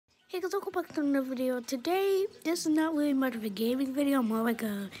guys, welcome back to another video. Today, this is not really much of a gaming video, more like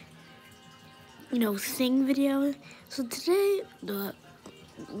a, sing video. So today,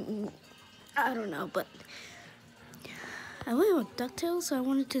 I don't know, but I really want Ducktales, so I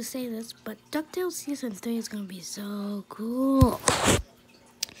wanted to say this, but Ducktales Season 3 is going to be so cool.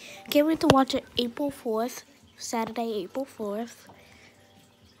 Can't wait to watch it April 4th, Saturday, April 4th.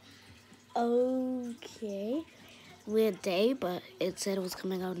 Okay. Weird day, but it said it was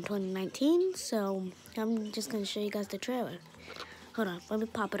coming out in 2019, so I'm just going to show you guys the trailer. Hold on, let me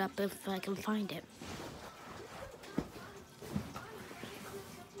pop it up if I can find it.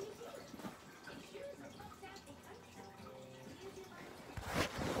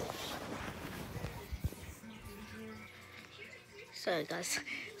 Sorry guys,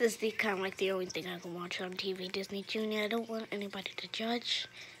 this is kind of like the only thing I can watch on TV, Disney Junior. I don't want anybody to judge.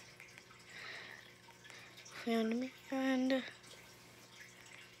 Family and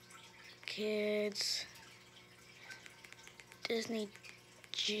kids, Disney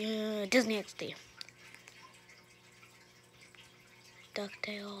XD,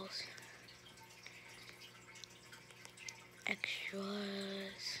 Ducktales,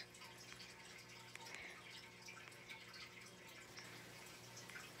 extras.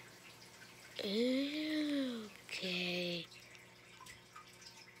 Okay.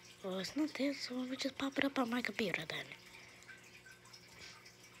 Well, it's not this, so let me just pop it up on my computer then.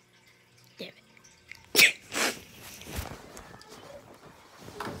 Damn it.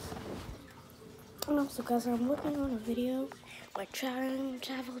 And also, guys, I'm working on a video where travel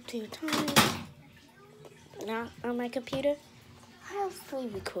to time. Not on my computer. I have 3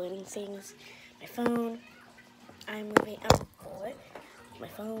 recording things. My phone, iMovie, my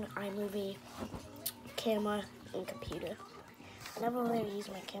phone, iMovie, camera, and computer. I never really use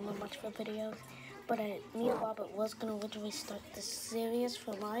my camera much for videos, but me and Robert was going to originally start this series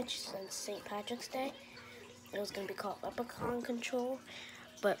for March since St. Patrick's Day. It was going to be called LEPRECHAUN Control,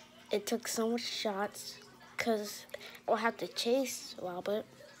 but it took so much shots because I'll have to chase Robert.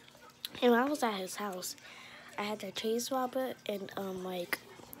 And when I was at his house, I had to chase Robert, and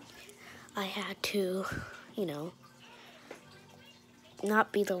I had to,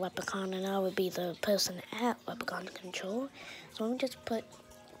 not be the leprechaun, and I would be the person at Leprechaun Control. So let me just put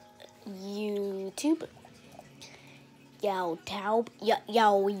YouTube. Yo, Taub. Yo,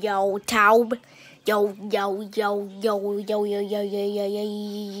 Taub. Yo.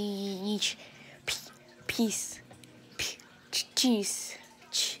 Peace. Cheese.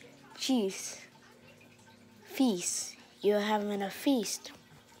 Feast. You're having a feast.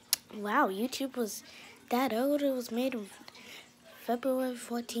 Wow, YouTube was that old. It was made in February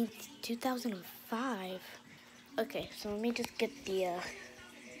 14th, 2005. Okay, so let me just get the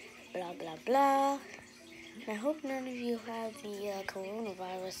blah blah blah. I hope none of you have the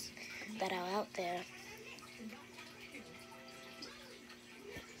coronavirus that are out there.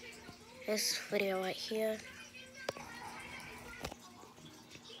 This video right here.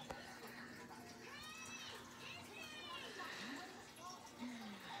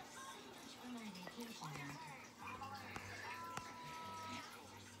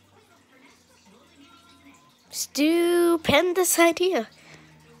 Stupendous idea.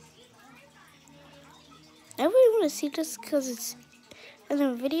 I really want to see this because it's in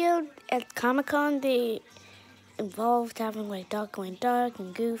the video at Comic-Con. They involved having like Dark Going Dark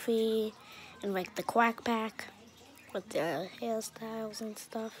and Goofy and like the Quack Pack with the hairstyles and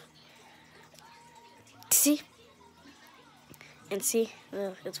stuff. See? And see?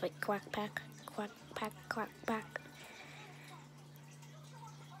 It's like Quack Pack.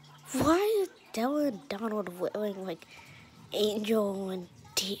 Why is Della and Donald wearing like angel and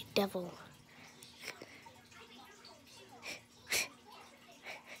devil?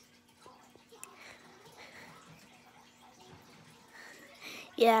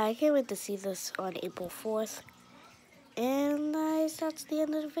 Yeah, I can't wait to see this on April 4th. And that's the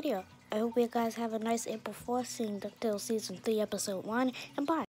end of the video. I hope you guys have a nice April 4th seeing DuckTales Season 3 Episode 1, and bye.